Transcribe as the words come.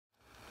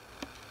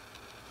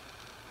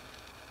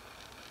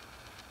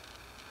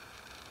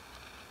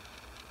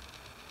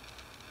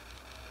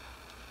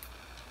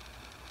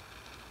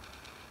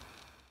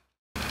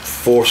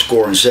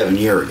fourscore and 7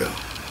 years ago.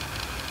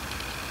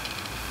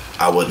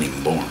 I wasn't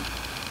even born.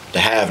 To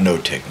have no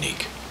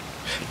technique,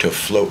 to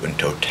float in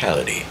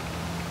totality,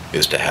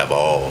 is to have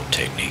all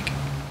technique.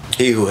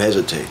 He who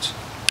hesitates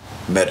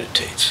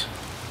meditates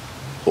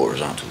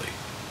horizontally.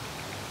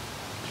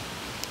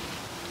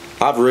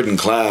 I've ridden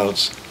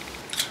clouds.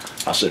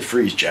 I said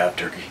freeze, jive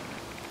turkey.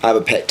 I have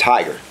a pet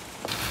tiger.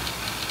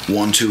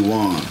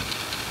 121,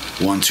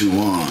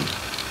 121,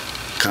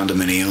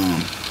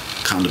 condominium,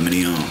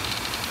 condominium.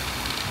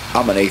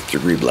 I'm an 8th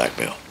degree black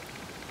belt.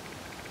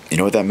 You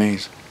know what that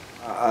means?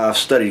 I've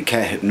studied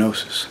cat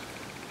hypnosis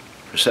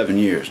for 7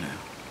 years now.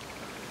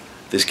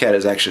 This cat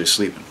is actually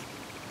sleeping,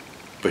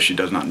 but she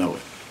does not know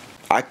it.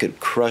 I could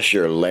crush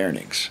your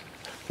larynx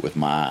with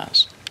my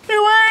eyes.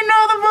 You ain't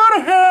nothing but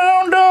a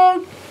hound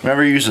dog.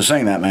 Remember you used to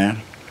sing that,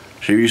 man?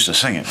 She used to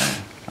sing it,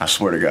 man. I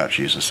swear to God,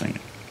 she used to sing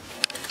it.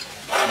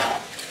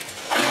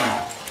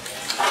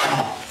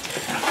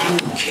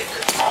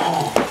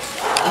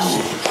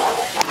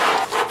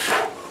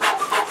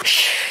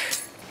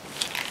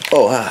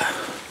 Oh, hi.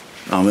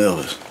 I'm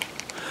Elvis.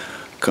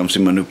 Come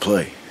see my new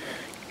play,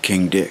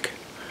 King Dick,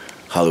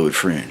 Hollywood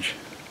Fringe,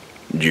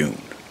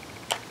 June.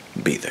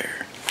 Be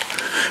there.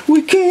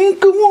 We can't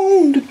go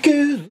on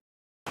together.